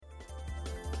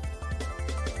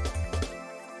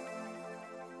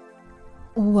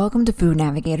Welcome to Food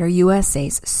Navigator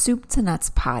USA's Soup to Nuts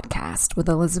podcast with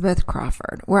Elizabeth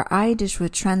Crawford, where I dish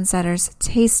with trendsetters,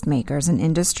 tastemakers, and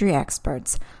industry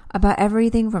experts about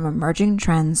everything from emerging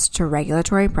trends to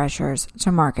regulatory pressures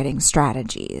to marketing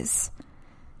strategies.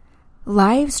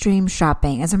 Live stream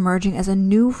shopping is emerging as a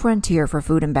new frontier for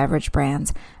food and beverage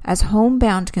brands as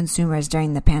homebound consumers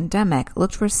during the pandemic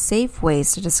looked for safe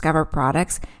ways to discover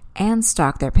products and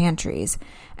stock their pantries,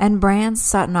 and brands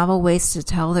sought novel ways to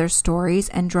tell their stories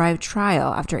and drive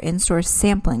trial after in-store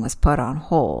sampling was put on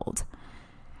hold.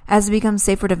 As it becomes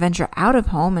safer to venture out of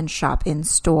home and shop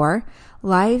in-store,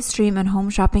 live stream and home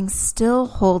shopping still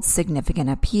holds significant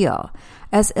appeal,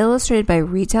 as illustrated by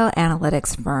retail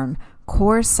analytics firm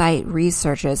CoreSite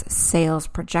Research's sales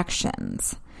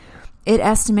projections. It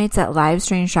estimates that live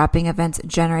stream shopping events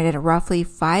generated roughly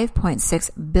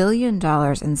 $5.6 billion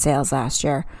in sales last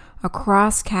year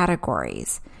across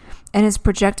categories, and is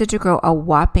projected to grow a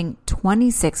whopping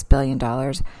 $26 billion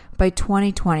by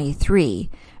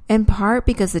 2023, in part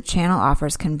because the channel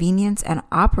offers convenience and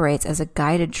operates as a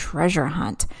guided treasure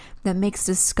hunt that makes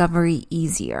discovery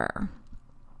easier.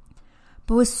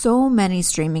 But with so many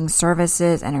streaming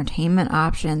services, entertainment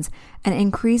options, and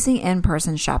increasing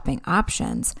in-person shopping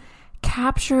options,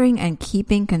 capturing and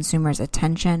keeping consumers'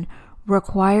 attention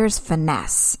requires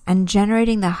finesse, and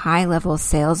generating the high-level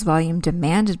sales volume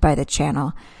demanded by the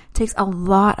channel takes a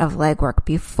lot of legwork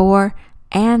before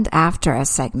and after a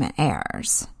segment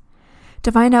airs.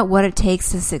 To find out what it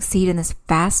takes to succeed in this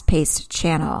fast-paced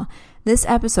channel, this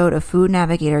episode of Food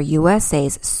Navigator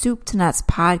USA's Soup to Nuts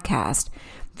podcast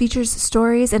features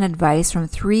stories and advice from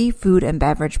 3 food and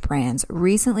beverage brands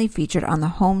recently featured on the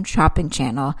home shopping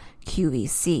channel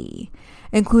QVC,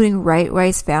 including Right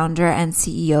Rice founder and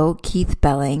CEO Keith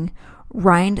Belling,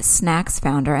 Rind Snacks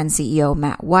founder and CEO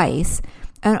Matt Weiss,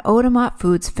 and Odomot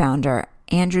Foods founder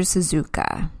Andrew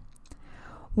Suzuka.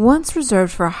 Once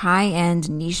reserved for high-end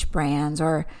niche brands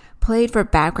or played for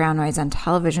background noise on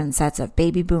television sets of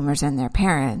baby boomers and their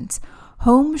parents,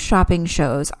 home shopping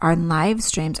shows and live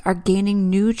streams are gaining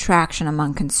new traction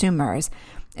among consumers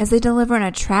as they deliver an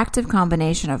attractive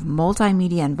combination of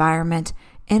multimedia environment,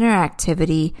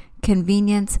 interactivity,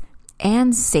 convenience,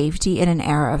 and safety in an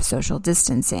era of social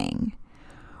distancing.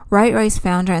 Right Rice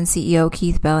founder and CEO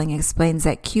Keith Belling explains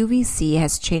that QVC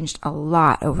has changed a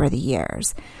lot over the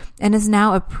years and is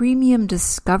now a premium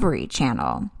discovery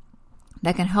channel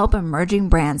that can help emerging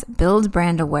brands build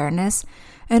brand awareness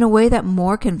in a way that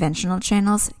more conventional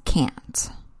channels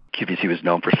can't. QVC was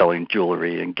known for selling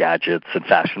jewelry and gadgets and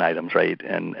fashion items, right?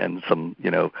 And some,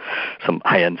 some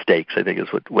high-end steaks, I think is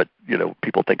what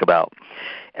people think about.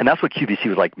 And that's what QVC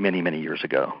was like many, many years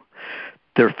ago.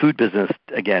 Their food business,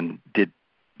 again, did,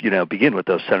 begin with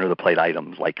those center-of-the-plate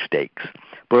items like steaks.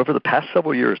 But over the past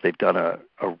several years, they've done a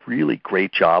really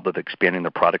great job of expanding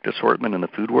their product assortment in the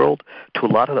food world to a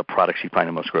lot of the products you find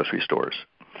in most grocery stores.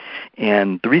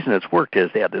 And the reason it's worked is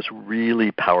they have this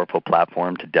really powerful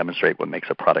platform to demonstrate what makes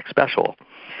a product special.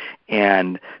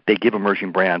 And they give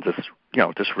emerging brands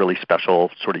this really special,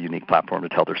 sort of unique platform to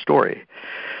tell their story.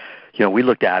 We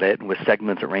looked at it with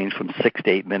segments that range from 6 to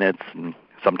 8 minutes and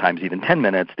sometimes even 10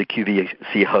 minutes. The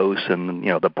QVC hosts and,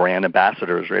 the brand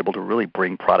ambassadors are able to really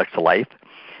bring products to life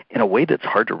in a way that's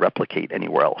hard to replicate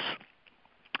anywhere else.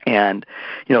 And,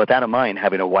 with that in mind,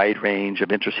 having a wide range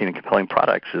of interesting and compelling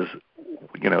products is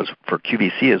for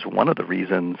QVC is one of the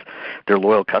reasons their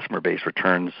loyal customer base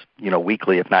returns,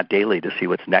 weekly, if not daily, to see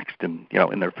what's next in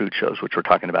their food shows, which we're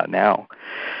talking about now.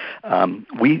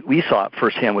 We saw it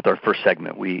firsthand with our first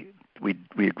segment. We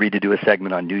agreed to do a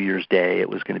segment on New Year's Day. It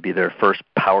was going to be their first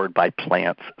Powered by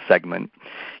Plants segment.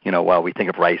 While we think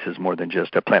of rice as more than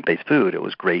just a plant-based food, it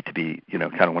was great to be,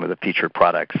 kind of one of the featured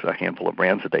products, a handful of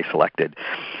brands that they selected.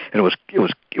 And it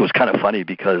was kind of funny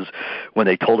because when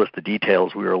they told us the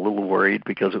details, we were a little worried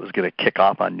because it was going to kick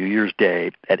off on New Year's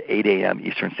Day at 8 a.m.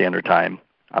 Eastern Standard Time.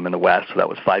 I'm in the West, so that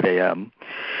was 5 a.m.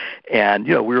 And,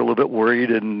 we were a little bit worried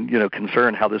and,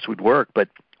 concerned how this would work, but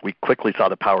we quickly saw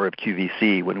the power of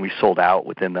QVC when we sold out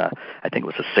within I think it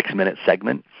was a 6-minute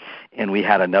segment, and we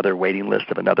had another waiting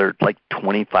list of another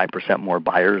 25% more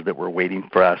buyers that were waiting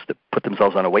for us to put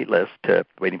themselves on a wait list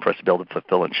waiting for us to be able to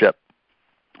fulfill and ship.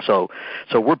 So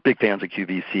we're big fans of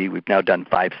QVC. We've now done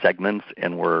 5 segments,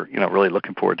 and we're really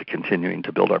looking forward to continuing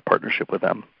to build our partnership with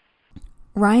them.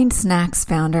 Rind Snacks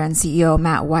founder and CEO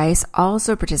Matt Weiss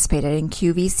also participated in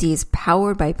QVC's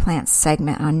Powered by Plants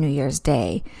segment on New Year's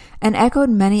Day and echoed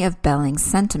many of Belling's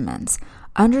sentiments,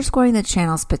 underscoring the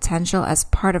channel's potential as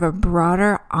part of a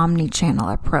broader omni-channel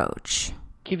approach.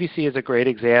 QVC is a great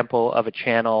example of a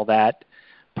channel that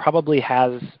probably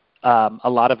has a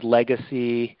lot of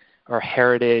legacy or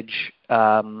heritage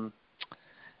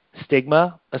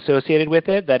stigma associated with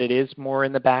it, that it is more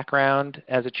in the background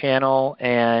as a channel,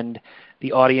 and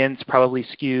the audience probably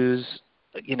skews,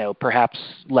 perhaps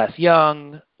less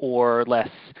young or less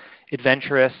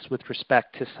adventurous with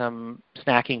respect to some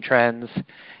snacking trends.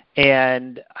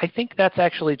 And I think that's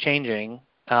actually changing.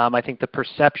 I think the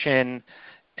perception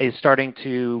is starting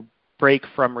to break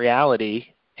from reality,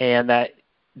 and that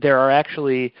there are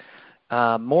actually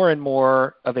more and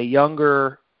more of a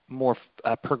younger, more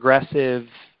progressive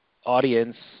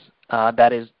audience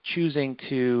that is choosing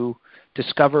to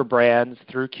discover brands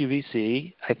through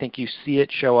QVC. I think you see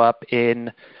it show up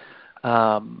in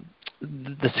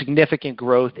the significant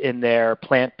growth in their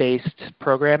plant-based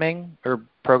programming, or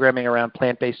programming around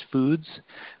plant-based foods,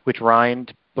 which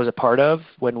Rind was a part of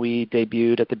when we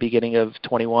debuted at the beginning of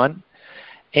 21.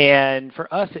 And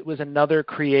for us, it was another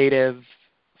creative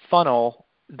funnel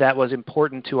that was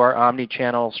important to our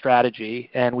omni-channel strategy,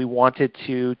 and we wanted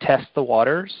to test the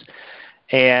waters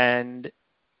and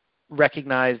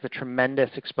recognize the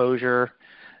tremendous exposure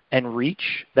and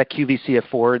reach that QVC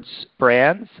affords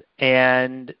brands,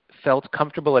 and felt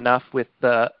comfortable enough with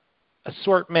the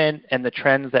assortment and the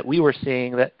trends that we were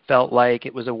seeing that felt like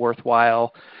it was a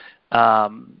worthwhile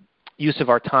use of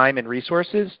our time and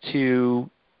resources to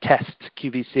test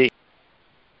QVC.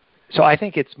 So I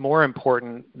think it's more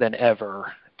important than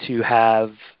ever to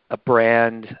have a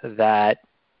brand that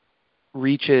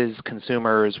reaches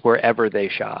consumers wherever they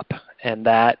shop, and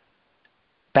that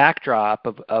backdrop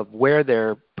of where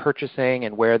they're purchasing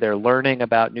and where they're learning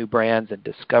about new brands and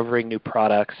discovering new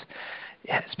products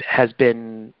has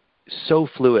been so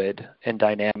fluid and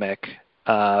dynamic,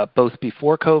 both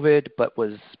before COVID, but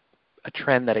was a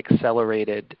trend that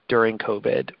accelerated during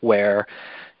COVID, where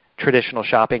traditional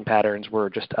shopping patterns were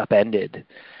just upended.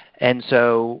 And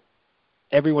so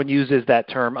everyone uses that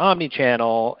term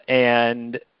omnichannel,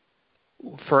 and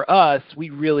for us, we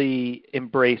really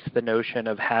embrace the notion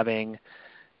of having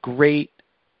great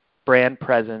brand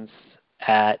presence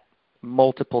at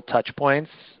multiple touch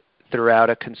points throughout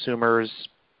a consumer's,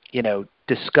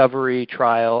 discovery,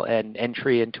 trial, and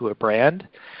entry into a brand.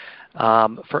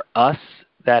 For us,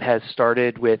 that has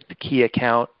started with the key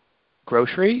account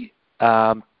grocery,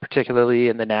 particularly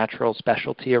in the natural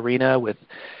specialty arena with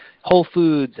Whole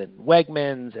Foods and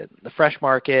Wegmans and the Fresh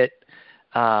Market.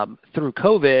 Through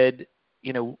COVID,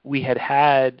 we had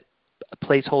a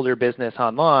placeholder business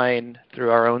online through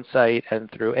our own site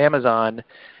and through Amazon,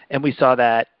 and we saw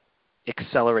that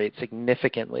accelerate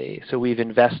significantly. So we've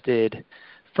invested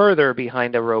further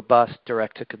behind a robust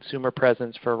direct-to-consumer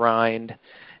presence for Rind.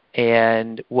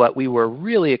 And what we were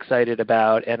really excited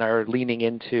about and are leaning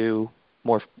into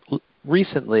more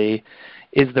recently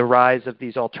is the rise of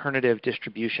these alternative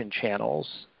distribution channels.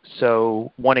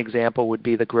 So one example would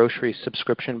be the grocery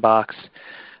subscription box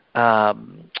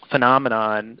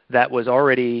phenomenon that was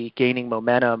already gaining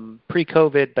momentum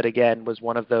pre-COVID, but again was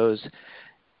one of those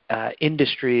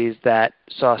industries that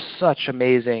saw such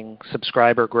amazing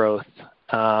subscriber growth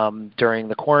during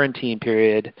the quarantine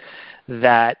period,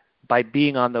 that by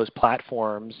being on those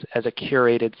platforms as a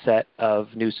curated set of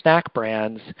new snack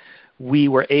brands, we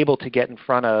were able to get in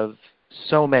front of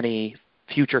so many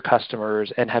future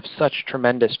customers and have such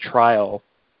tremendous trial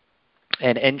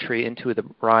and entry into the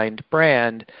Rind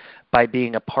brand by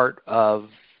being a part of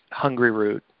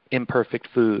Hungryroot, Imperfect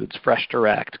Foods, Fresh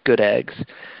Direct, Good Eggs.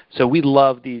 So we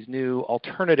love these new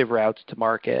alternative routes to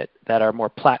market that are more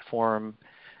platform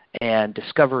and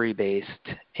discovery-based,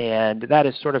 and that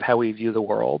is sort of how we view the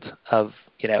world of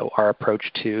our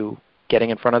approach to getting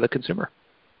in front of the consumer.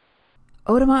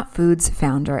 Odomont Foods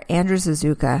founder Andrew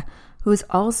Suzuka, who has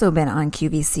also been on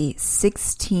QVC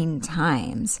 16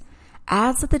 times,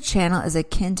 adds that the channel is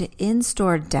akin to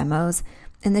in-store demos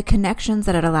in the connections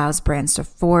that it allows brands to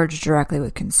forge directly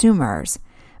with consumers,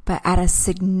 but at a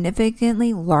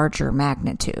significantly larger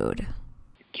magnitude.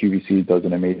 QVC does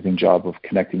an amazing job of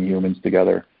connecting humans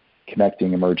together,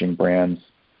 connecting emerging brands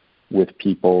with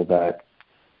people that,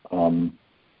 are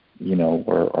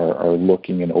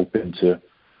looking and open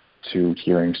to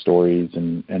hearing stories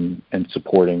and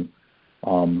supporting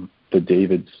the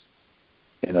Davids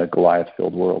in a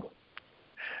Goliath-filled world.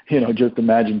 Just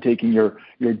imagine taking your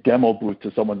demo booth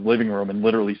to someone's living room and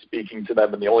literally speaking to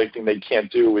them, and the only thing they can't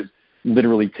do is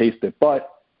literally taste it. But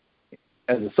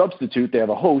as a substitute, they have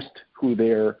a host who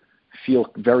they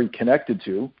feel very connected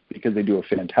to, because they do a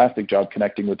fantastic job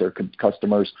connecting with their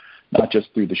customers, not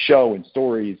just through the show and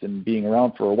stories and being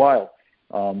around for a while,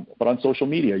 but on social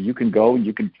media. You can go,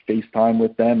 you can FaceTime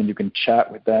with them, and you can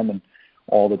chat with them and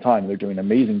all the time. They're doing an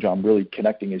amazing job really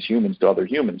connecting as humans to other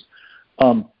humans.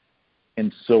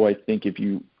 And so I think if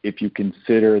you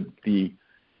consider the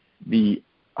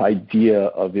idea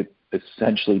of it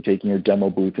essentially taking your demo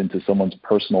booth into someone's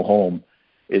personal home,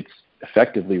 it's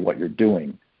effectively what you're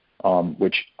doing,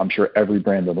 which I'm sure every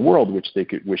brand in the world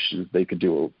wishes they could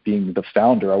do. Being the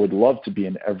founder, I would love to be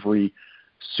in every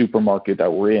supermarket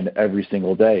that we're in every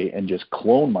single day and just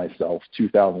clone myself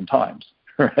 2,000 times,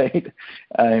 right?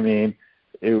 I mean,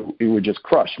 it would just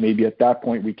crush. Maybe at that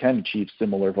point we can achieve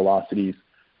similar velocities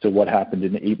to what happened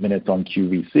in 8 minutes on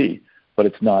QVC, but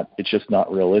it's just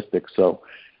not realistic. So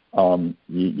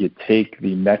you take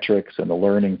the metrics and the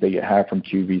learnings that you have from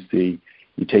QVC,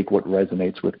 you take what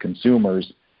resonates with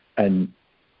consumers, and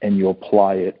you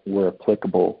apply it where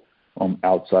applicable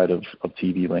outside of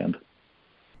TV land.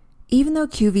 Even though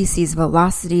QVC's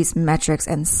velocities, metrics,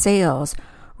 and sales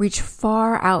reach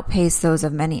far outpace those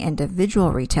of many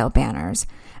individual retail banners,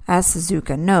 as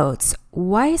Suzuka notes,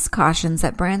 Weiss cautions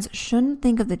that brands shouldn't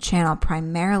think of the channel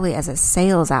primarily as a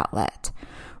sales outlet.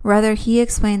 Rather, he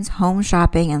explains home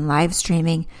shopping and live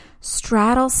streaming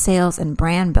straddle sales and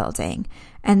brand building,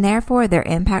 and therefore their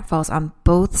impact falls on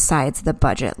both sides of the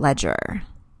budget ledger.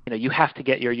 You have to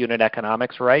get your unit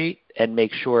economics right and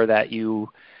make sure that you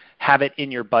have it in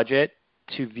your budget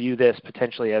to view this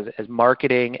potentially as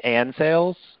marketing and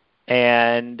sales,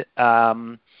 and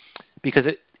because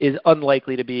it is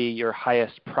unlikely to be your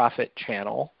highest profit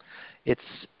channel. It's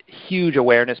huge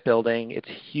awareness building. It's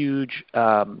huge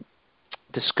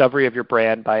discovery of your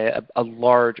brand by a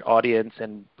large audience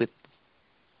and with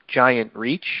giant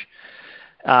reach.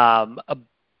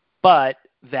 But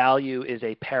value is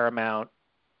a paramount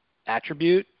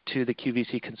attribute to the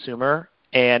QVC consumer.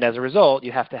 And as a result,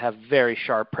 you have to have very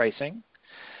sharp pricing.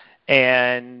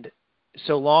 And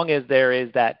so long as there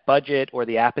is that budget or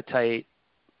the appetite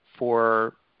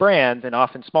for brands, and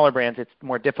often smaller brands, it's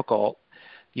more difficult.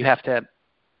 You have to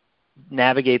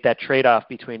navigate that trade-off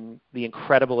between the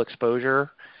incredible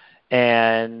exposure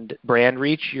and brand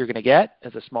reach you're going to get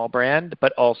as a small brand,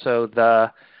 but also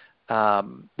the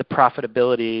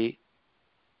profitability,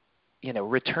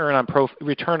 return on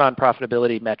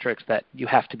profitability metrics that you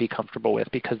have to be comfortable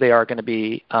with, because they are going to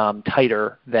be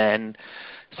tighter than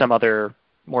some other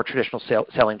more traditional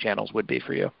selling channels would be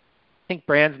for you. I think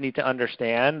brands need to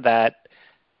understand that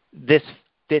this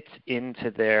fits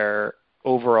into their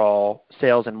overall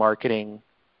sales and marketing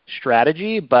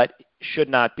strategy, but should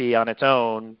not be on its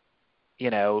own,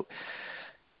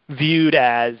 viewed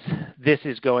as this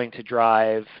is going to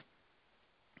drive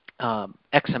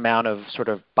X amount of sort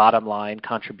of bottom line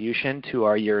contribution to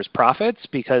our year's profits,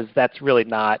 because that's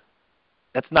not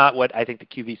what I think the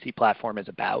QVC platform is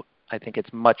about. I think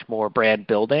it's much more brand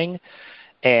building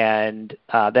and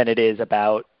than it is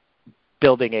about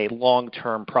building a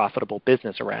long-term profitable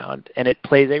business around. And it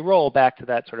plays a role back to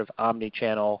that sort of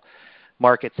omni-channel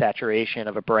market saturation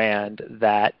of a brand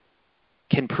that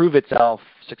can prove itself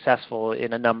successful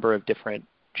in a number of different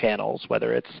channels,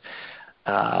 whether it's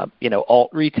alt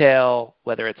retail,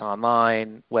 whether it's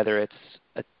online, whether it's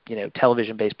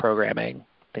television-based programming,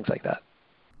 things like that.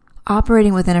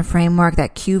 Operating within a framework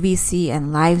that QVC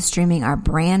and live streaming are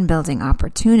brand building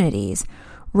opportunities,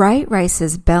 Wright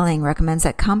Rice's Belling recommends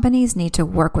that companies need to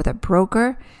work with a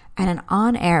broker and an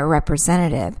on-air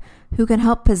representative who can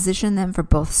help position them for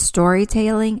both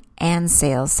storytelling and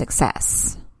sales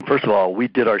success. First of all, we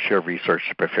did our share of research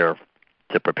to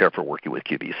prepare for working with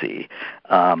QVC.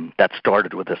 That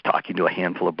started with us talking to a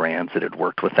handful of brands that had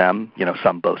worked with them,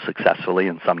 some both successfully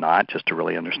and some not, just to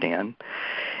really understand.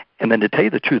 And then to tell you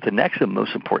the truth, the next and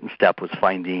most important step was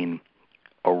finding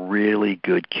a really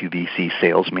good QVC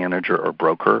sales manager or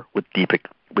broker with deep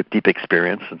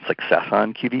experience and success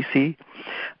on QVC.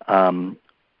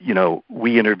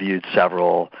 We interviewed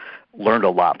several, learned a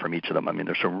lot from each of them. I mean,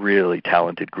 there's some really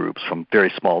talented groups from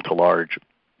very small to large.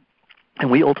 And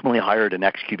we ultimately hired an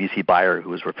ex-QVC buyer who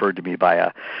was referred to me by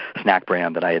a snack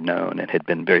brand that I had known and had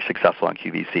been very successful on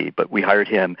QVC. But we hired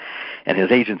him and his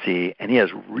agency, and he has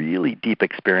really deep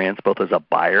experience both as a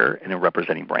buyer and in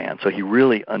representing brands. So he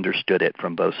really understood it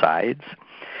from both sides.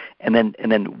 And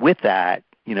then with that,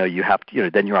 you have to,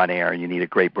 then you're on air and you need a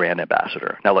great brand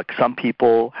ambassador. Now, look, some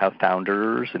people have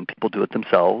founders and people do it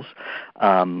themselves.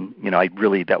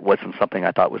 That wasn't something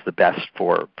I thought was the best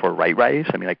for Wright Rice.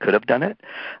 I mean, I could have done it.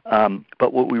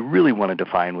 But what we really wanted to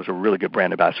find was a really good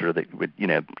brand ambassador that would,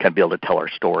 kind of be able to tell our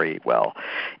story well.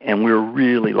 And we were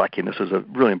really lucky, and this was a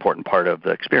really important part of the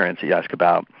experience that you asked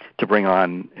about, to bring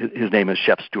on, his name is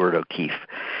Chef Stuart O'Keefe.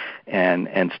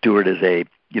 And Stuart is a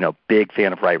big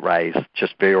fan of Wright Rice,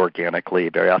 just very organically,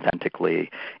 very authentically,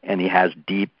 and he has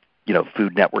deep,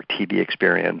 Food Network TV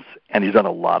experience, and he's done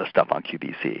a lot of stuff on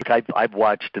QVC. I've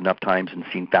watched enough times and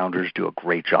seen founders do a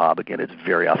great job. Again, it's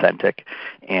very authentic,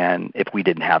 and if we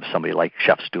didn't have somebody like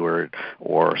Chef Stewart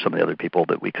or some of the other people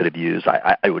that we could have used,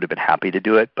 I would have been happy to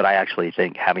do it. But I actually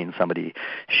think having somebody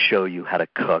show you how to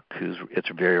cook, it's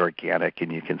very organic,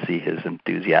 and you can see his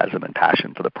enthusiasm and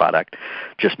passion for the product,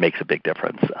 just makes a big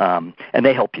difference. And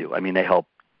they help you. I mean, they help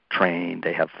train.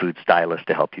 They have food stylists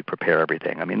to help you prepare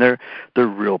everything. I mean, they're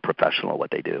real professional at what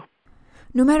they do.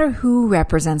 No matter who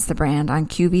represents the brand on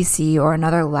QVC or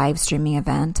another live streaming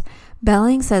event,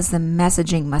 Belling says the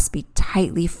messaging must be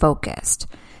tightly focused,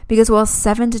 because while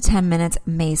 7 to 10 minutes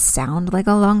may sound like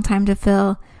a long time to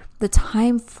fill, the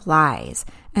time flies,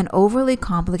 and overly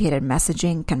complicated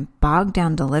messaging can bog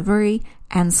down delivery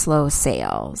and slow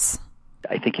sales.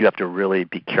 I think you have to really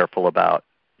be careful about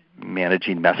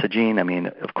managing messaging. I mean,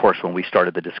 of course, when we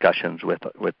started the discussions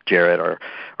with Jared, our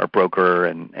broker,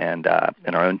 and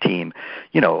our own team,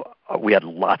 we had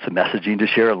lots of messaging to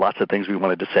share, lots of things we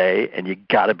wanted to say, and you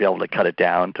got to be able to cut it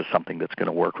down to something that's going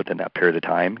to work within that period of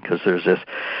time, because there's this,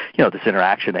 this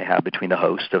interaction they have between the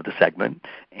host of the segment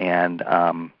and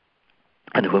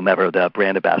whomever the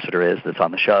brand ambassador is that's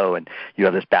on the show, and you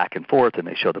have this back and forth, and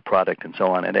they show the product and so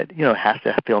on, and it has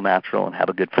to feel natural and have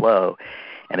a good flow.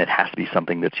 And it has to be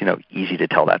something that's, easy to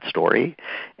tell that story.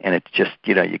 And it's just,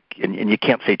 you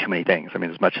can't say too many things. I mean,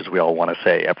 as much as we all want to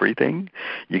say everything,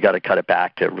 you got to cut it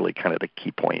back to really kind of the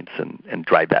key points and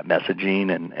drive that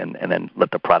messaging and then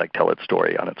let the product tell its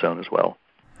story on its own as well.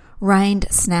 Rind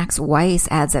Snacks Weiss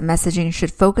adds that messaging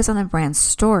should focus on the brand's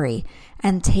story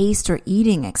and taste or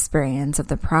eating experience of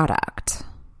the product.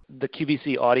 The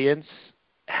QVC audience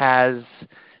has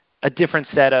a different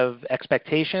set of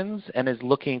expectations and is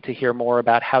looking to hear more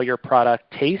about how your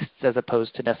product tastes as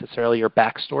opposed to necessarily your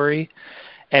backstory.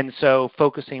 And so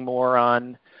focusing more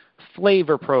on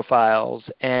flavor profiles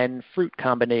and fruit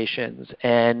combinations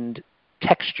and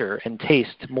texture and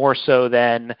taste more so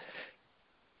than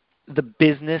the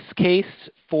business case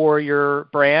for your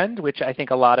brand, which I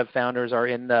think a lot of founders are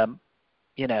in the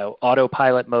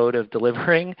autopilot mode of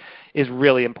delivering, is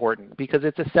really important, because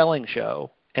it's a selling show.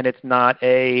 And it's not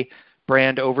a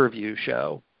brand overview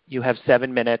show. You have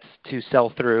 7 minutes to sell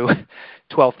through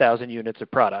 12,000 units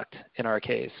of product in our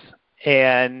case.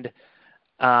 And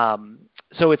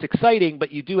so it's exciting,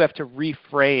 but you do have to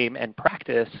reframe and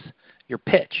practice your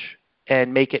pitch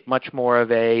and make it much more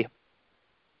of a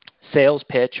sales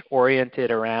pitch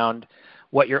oriented around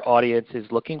what your audience is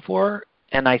looking for.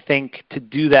 And I think to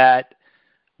do that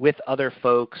with other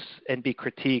folks and be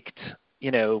critiqued,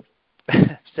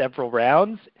 several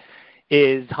rounds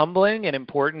is humbling and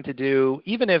important to do,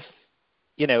 even if,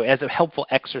 as a helpful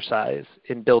exercise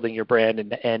in building your brand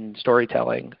and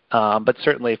storytelling, but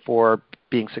certainly for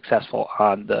being successful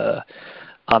on the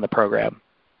program.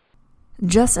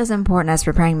 Just as important as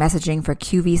preparing messaging for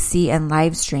QVC and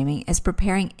live streaming is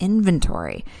preparing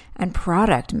inventory and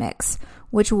product mix,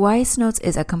 which Weiss notes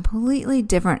is a completely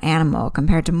different animal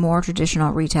compared to more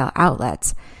traditional retail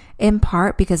outlets, in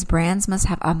part because brands must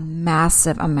have a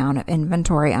massive amount of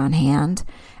inventory on hand,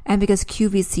 and because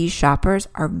QVC shoppers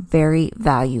are very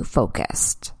value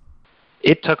focused.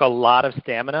 It took a lot of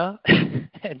stamina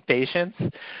and patience,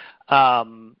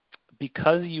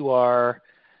 because you are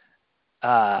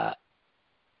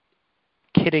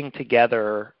kitting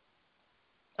together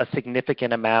a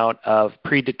significant amount of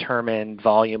predetermined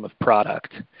volume of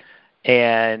product,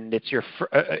 and it's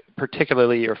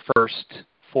particularly your first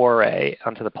foray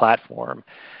onto the platform.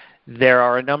 There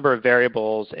are a number of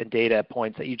variables and data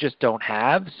points that you just don't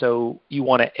have, so you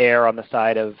want to err on the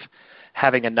side of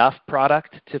having enough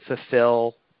product to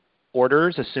fulfill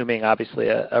orders, assuming obviously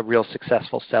a real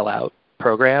successful sellout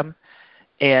program,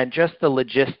 and just the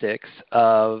logistics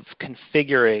of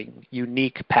configuring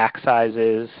unique pack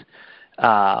sizes,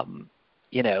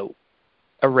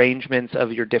 arrangements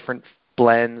of your different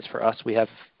blends. For us, we have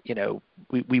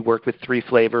we worked with 3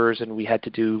 flavors, and we had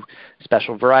to do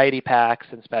special variety packs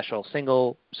and special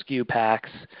single SKU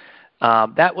packs.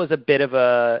 That was a bit of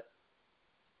a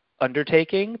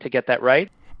undertaking to get that right.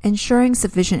 Ensuring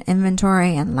sufficient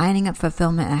inventory and lining up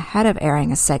fulfillment ahead of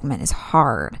airing a segment is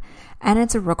hard, and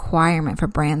it's a requirement for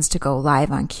brands to go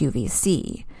live on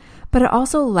QVC. But it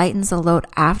also lightens the load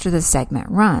after the segment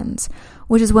runs,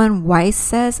 which is when Weiss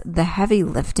says the heavy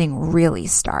lifting really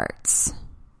starts.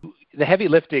 The heavy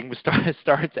lifting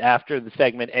starts after the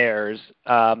segment airs.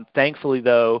 Thankfully,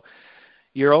 though,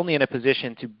 you're only in a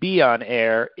position to be on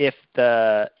air if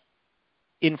the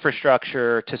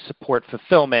infrastructure to support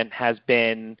fulfillment has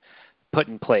been put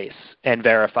in place and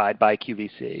verified by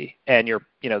QVC and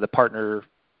the partner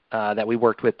that we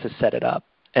worked with to set it up.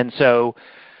 And so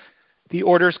The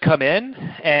orders come in,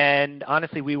 and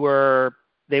honestly,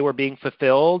 they were being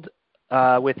fulfilled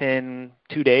within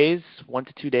 2 days, 1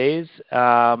 to 2 days.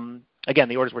 Again,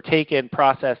 the orders were taken,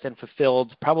 processed, and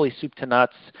fulfilled, probably soup to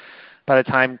nuts, by the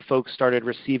time folks started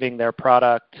receiving their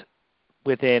product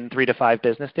within 3 to 5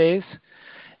 business days.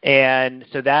 And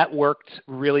so that worked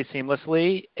really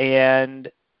seamlessly. And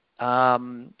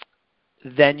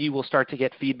then you will start to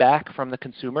get feedback from the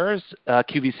consumers.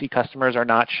 QVC customers are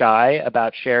not shy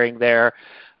about sharing their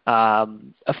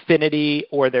affinity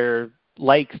or their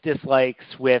likes, dislikes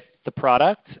with the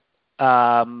product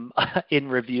in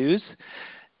reviews.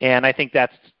 And I think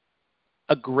that's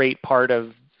a great part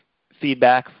of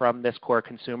feedback from this core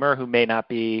consumer who may not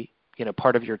be,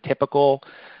 part of your typical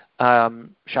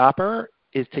shopper,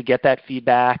 is to get that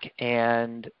feedback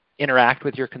and interact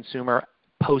with your consumer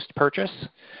post-purchase.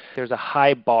 There's a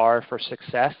high bar for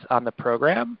success on the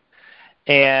program,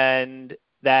 and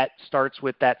that starts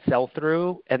with that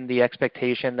sell-through and the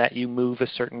expectation that you move a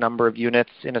certain number of units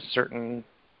in a certain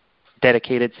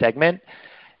dedicated segment.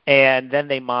 And then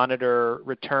they monitor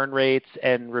return rates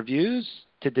and reviews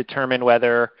to determine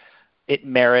whether it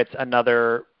merits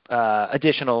another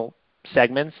additional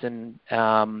segments and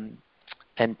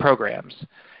programs.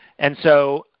 And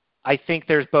so I think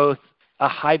there's both a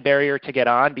high barrier to get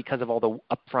on because of all the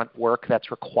upfront work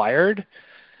that's required,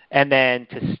 and then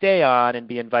to stay on and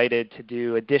be invited to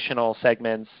do additional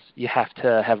segments, you have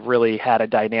to have really had a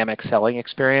dynamic selling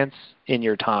experience in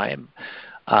your time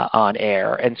on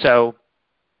air. And so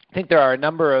I think there are a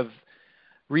number of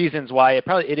reasons why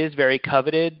it is very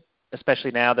coveted,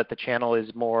 especially now that the channel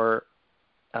is more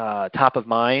top of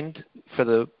mind for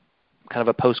the kind of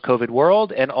a post-COVID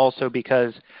world, and also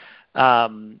because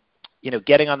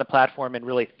getting on the platform and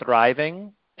really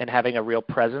thriving and having a real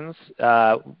presence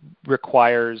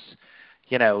requires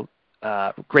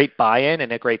great buy-in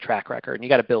and a great track record, and you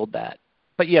got to build that.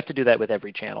 But you have to do that with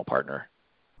every channel partner.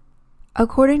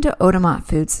 According to Odomont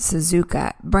Foods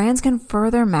Suzuka, brands can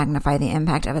further magnify the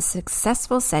impact of a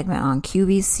successful segment on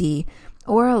QVC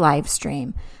or a live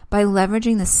stream by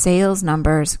leveraging the sales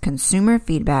numbers, consumer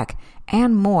feedback,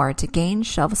 and more to gain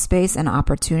shelf space and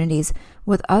opportunities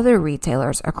with other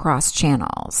retailers across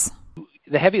channels.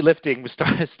 The heavy lifting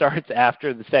starts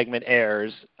after the segment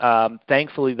airs.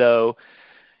 Thankfully, though,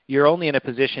 you're only in a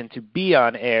position to be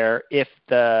on air if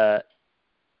the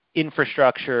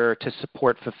infrastructure to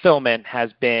support fulfillment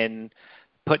has been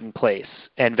put in place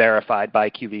and verified by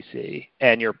QVC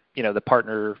and the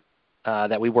partner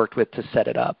that we worked with to set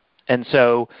it up. And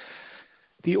so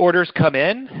the orders come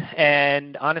in,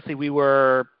 and honestly, they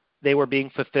were being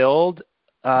fulfilled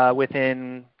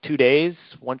within 2 days,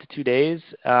 1 to 2 days.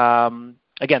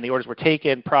 Again, the orders were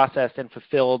taken, processed, and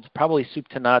fulfilled, probably soup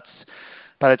to nuts,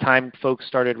 by the time folks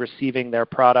started receiving their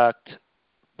product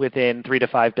within 3 to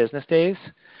 5 business days.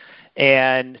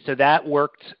 And so that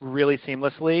worked really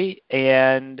seamlessly.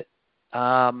 And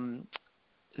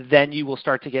then you will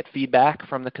start to get feedback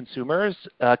from the consumers.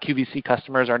 QVC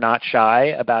customers are not shy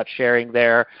about sharing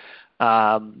their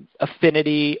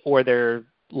affinity or their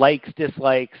likes,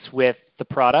 dislikes with the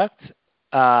product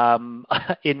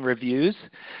in reviews.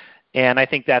 And I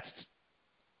think that's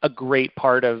a great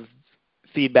part of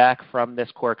feedback from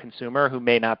this core consumer who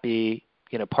may not be,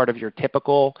 part of your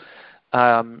typical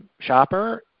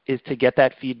shopper, is to get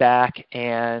that feedback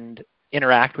and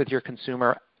interact with your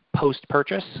consumer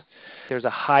post-purchase. There's a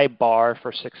high bar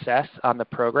for success on the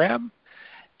program,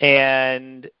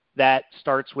 and that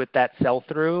starts with that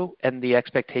sell-through and the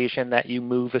expectation that you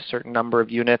move a certain number of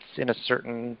units in a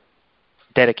certain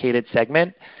dedicated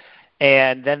segment.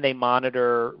 And then they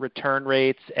monitor return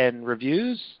rates and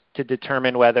reviews to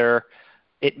determine whether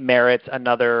it merits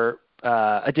another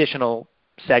additional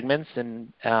segments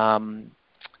and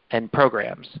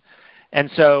programs. And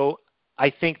so I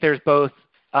think there's both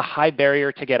a high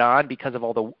barrier to get on because of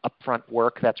all the upfront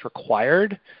work that's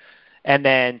required, and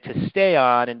then to stay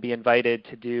on and be invited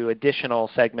to do additional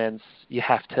segments, you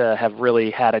have to have really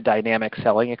had a dynamic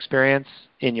selling experience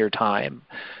in your time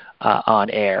on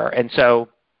air. And so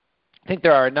I think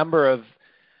there are a number of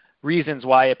reasons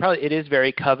why it is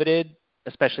very coveted,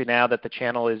 especially now that the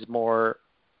channel is more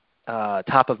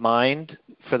top of mind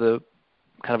for the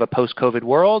kind of a post-COVID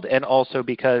world, and also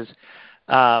because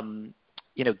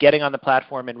getting on the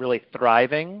platform and really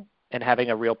thriving and having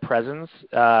a real presence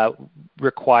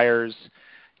requires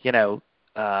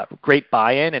great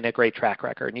buy-in and a great track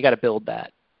record, and you got to build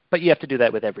that. But you have to do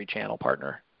that with every channel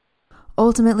partner.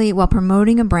 Ultimately, while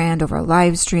promoting a brand over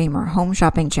live stream or home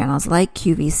shopping channels like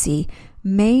QVC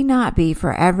may not be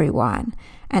for everyone,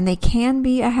 and they can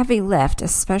be a heavy lift,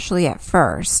 especially at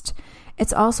first,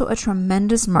 It's also a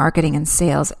tremendous marketing and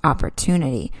sales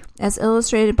opportunity, as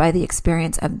illustrated by the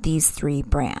experience of these 3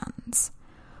 brands.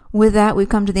 With that, we've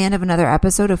come to the end of another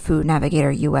episode of Food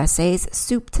Navigator USA's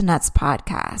Soup to Nuts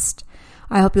podcast.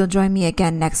 I hope you'll join me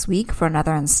again next week for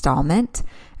another installment.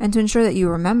 And to ensure that you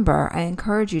remember, I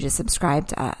encourage you to subscribe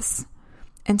to us.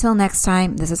 Until next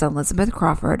time, this is Elizabeth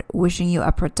Crawford wishing you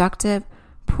a productive,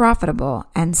 profitable,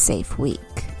 and safe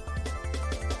week.